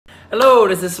Hello,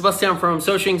 this is Sebastian from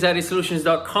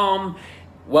socialanxietysolutions.com.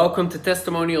 Welcome to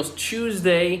Testimonials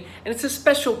Tuesday, and it's a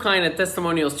special kind of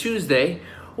Testimonials Tuesday.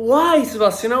 Why,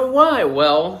 Sebastian? Why?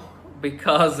 Well,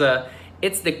 because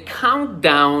it's the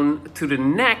countdown to the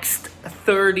next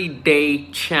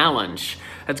 30-day challenge.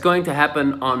 That's going to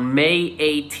happen on May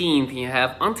 18th. You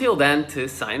have until then to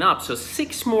sign up, so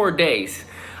 6 more days.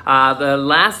 The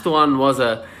last one was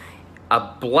a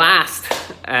blast,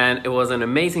 and it was an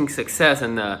amazing success,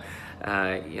 and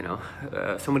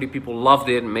so many people loved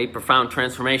it and made profound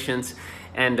transformations.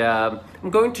 And I'm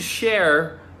going to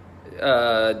share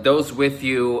those with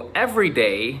you every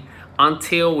day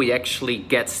until we actually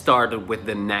get started with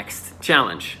the next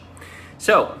challenge.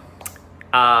 So,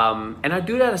 and I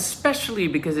do that especially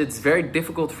because it's very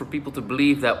difficult for people to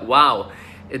believe that, wow,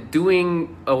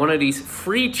 doing one of these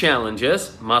free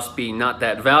challenges must be not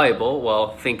that valuable.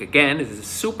 Well, think again, this is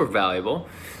super valuable.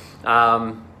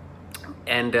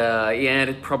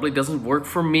 It probably doesn't work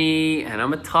for me, and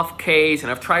I'm a tough case,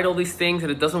 and I've tried all these things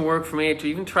and it doesn't work for me. I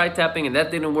even tried tapping and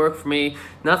that didn't work for me.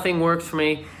 Nothing works for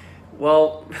me.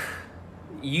 Well,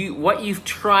 what you've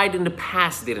tried in the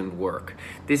past didn't work.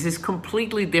 This is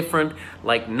completely different,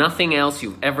 like nothing else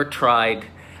you've ever tried.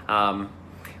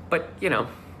 But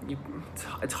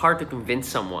it's hard to convince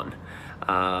someone,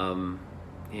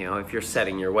 if you're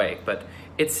setting your way. But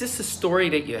it's just a story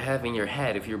that you have in your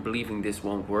head if you're believing this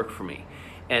won't work for me.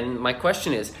 And my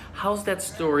question is, how's that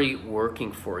story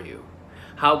working for you?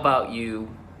 How about you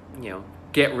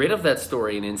get rid of that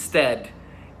story and instead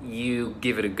you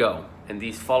give it a go? And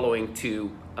these following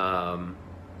 2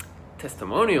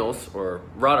 testimonials, or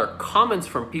rather comments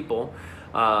from people,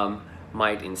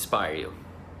 might inspire you.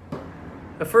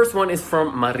 The first one is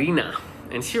from Marina,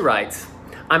 and she writes,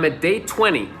 I'm at day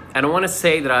 20, and I want to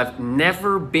say that I've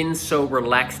never been so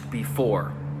relaxed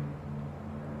before.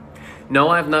 No,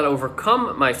 I've not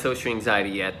overcome my social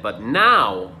anxiety yet, but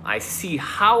now I see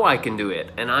how I can do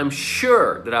it, and I'm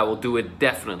sure that I will do it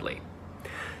definitely.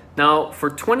 Now, for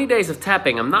 20 days of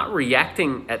tapping, I'm not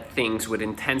reacting at things with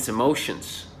intense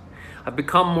emotions. I've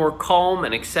become more calm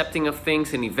and accepting of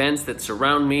things and events that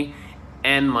surround me,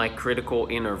 and my critical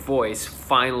inner voice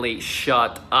finally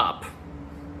shut up.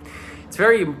 It's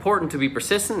very important to be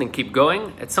persistent and keep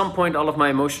going. At some point, all of my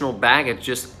emotional baggage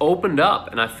just opened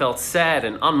up and I felt sad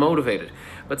and unmotivated.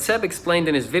 But Seb explained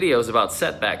in his videos about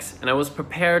setbacks, and I was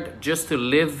prepared just to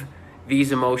live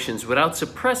these emotions without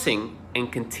suppressing and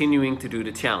continuing to do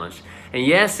the challenge. And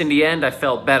yes, in the end, I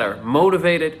felt better,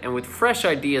 motivated, and with fresh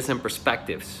ideas and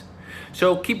perspectives.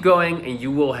 So keep going and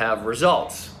you will have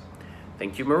results.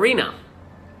 Thank you, Marina.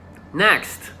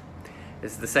 Next,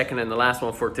 this is the second and the last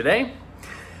one for today.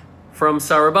 From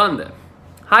Sarabande.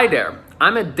 Hi there,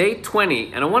 I'm at day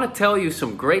 20 and I want to tell you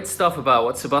some great stuff about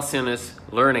what Sebastian is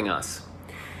learning us.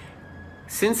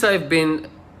 Since I've been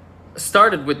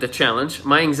started with the challenge,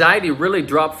 my anxiety really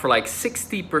dropped for like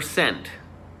 60%.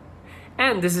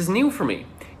 And this is new for me.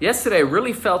 Yesterday I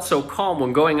really felt so calm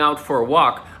when going out for a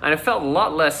walk, and I felt a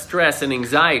lot less stress and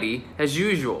anxiety as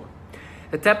usual.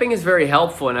 The tapping is very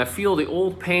helpful, and I feel the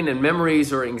old pain and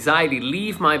memories or anxiety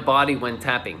leave my body when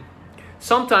tapping.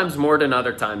 Sometimes more than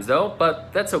other times though,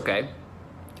 but that's okay.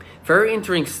 Very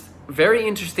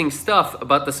interesting stuff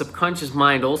about the subconscious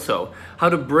mind also, how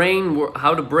the brain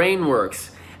works,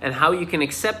 and how you can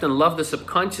accept and love the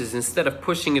subconscious instead of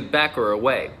pushing it back or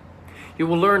away. You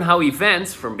will learn how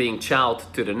events, from being child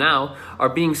to the now, are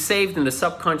being saved in the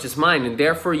subconscious mind, and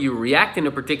therefore you react in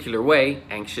a particular way,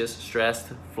 anxious,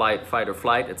 stressed, fight or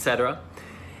flight, etc.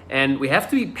 And we have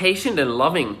to be patient and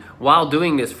loving while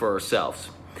doing this for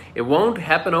ourselves. It won't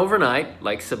happen overnight,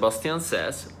 like Sebastian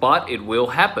says, but it will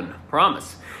happen,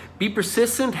 promise. Be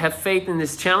persistent, have faith in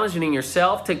this challenge and in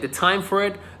yourself, take the time for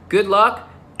it, good luck,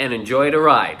 and enjoy the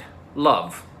ride.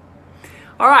 Love.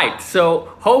 All right,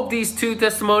 so hope these 2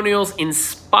 testimonials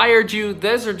inspired you.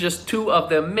 Those are just 2 of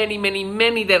the many, many,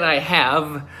 many that I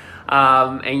have.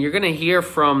 And you're gonna hear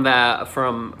from that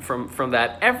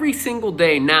every single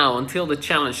day now until the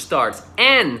challenge starts.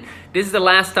 And this is the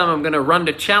last time I'm gonna run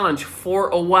the challenge for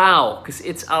a while, because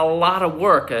it's a lot of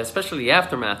work, especially the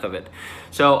aftermath of it.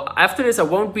 So after this, I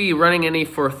won't be running any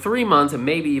for 3 months and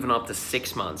maybe even up to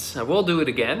 6 months. I will do it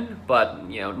again, but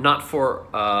not for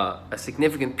a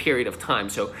significant period of time.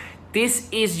 So this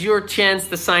is your chance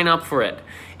to sign up for it.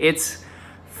 It's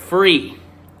free.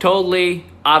 Totally,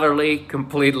 utterly,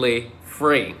 completely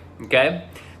free, okay?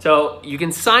 So you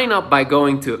can sign up by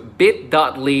going to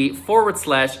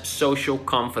bit.ly/social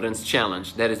confidence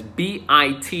challenge. That is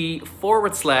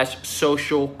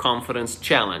bit.ly/social confidence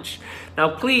challenge. Now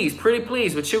please, pretty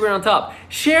please, with sugar on top,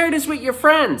 share this with your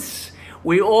friends.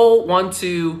 We all want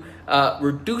to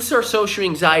reduce our social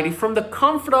anxiety from the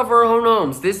comfort of our own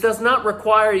homes. This does not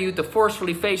require you to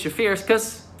forcefully face your fears,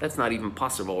 because that's not even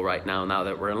possible right now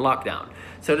that we're in lockdown.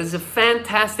 So this is a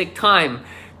fantastic time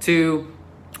to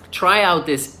try out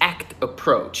this ACT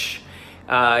approach.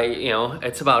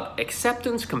 It's about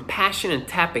acceptance, compassion, and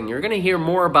tapping. You're going to hear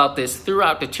more about this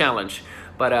throughout the challenge.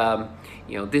 But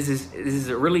this is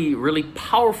a really, really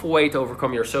powerful way to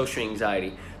overcome your social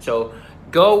anxiety. So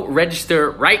go register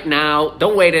right now.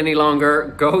 Don't wait any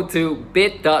longer. Go to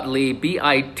bit.ly,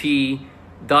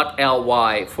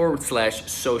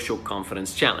 bit.ly/social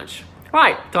confidence challenge. All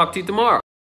right, talk to you tomorrow.